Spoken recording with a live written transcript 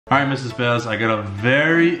All right, Mrs. Bells, I got a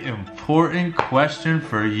very important question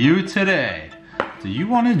for you today. Do you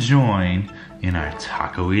want to join in our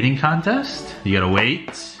taco eating contest? You gotta wait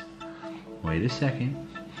a second.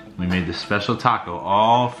 We made this special taco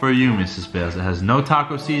all for you, Mrs. Bells. It has no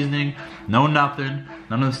taco seasoning, no nothing,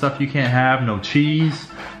 none of the stuff you can't have, no cheese.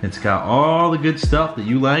 It's got all the good stuff that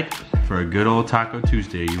you like for a good old Taco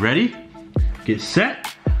Tuesday. You ready? Get set.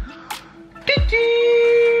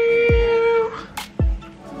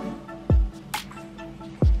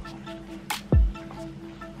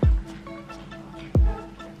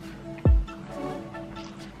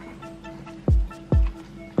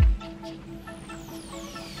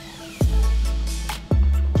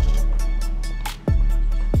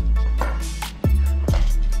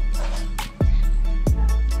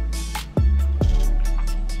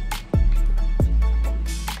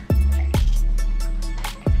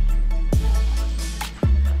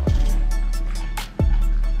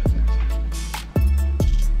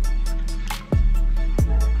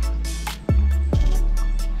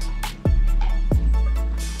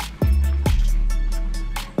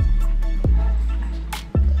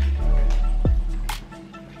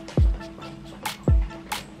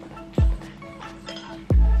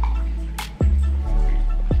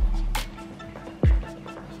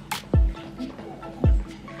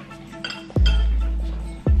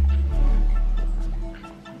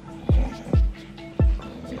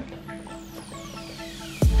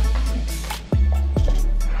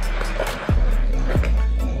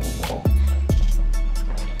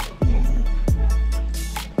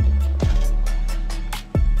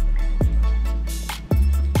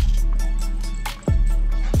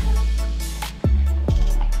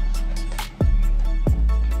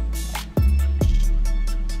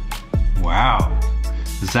 Wow,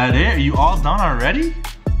 is that it? Are you all done already?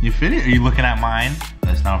 You finished? Are you looking at mine?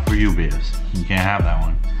 That's not for you, Bears. You can't have that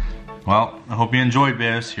one. Well, I hope you enjoyed,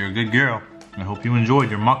 Bears. You're a good girl. I hope you enjoyed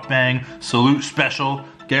your mukbang salute special,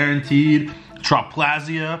 guaranteed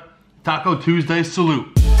Troplasia Taco Tuesday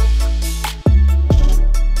salute.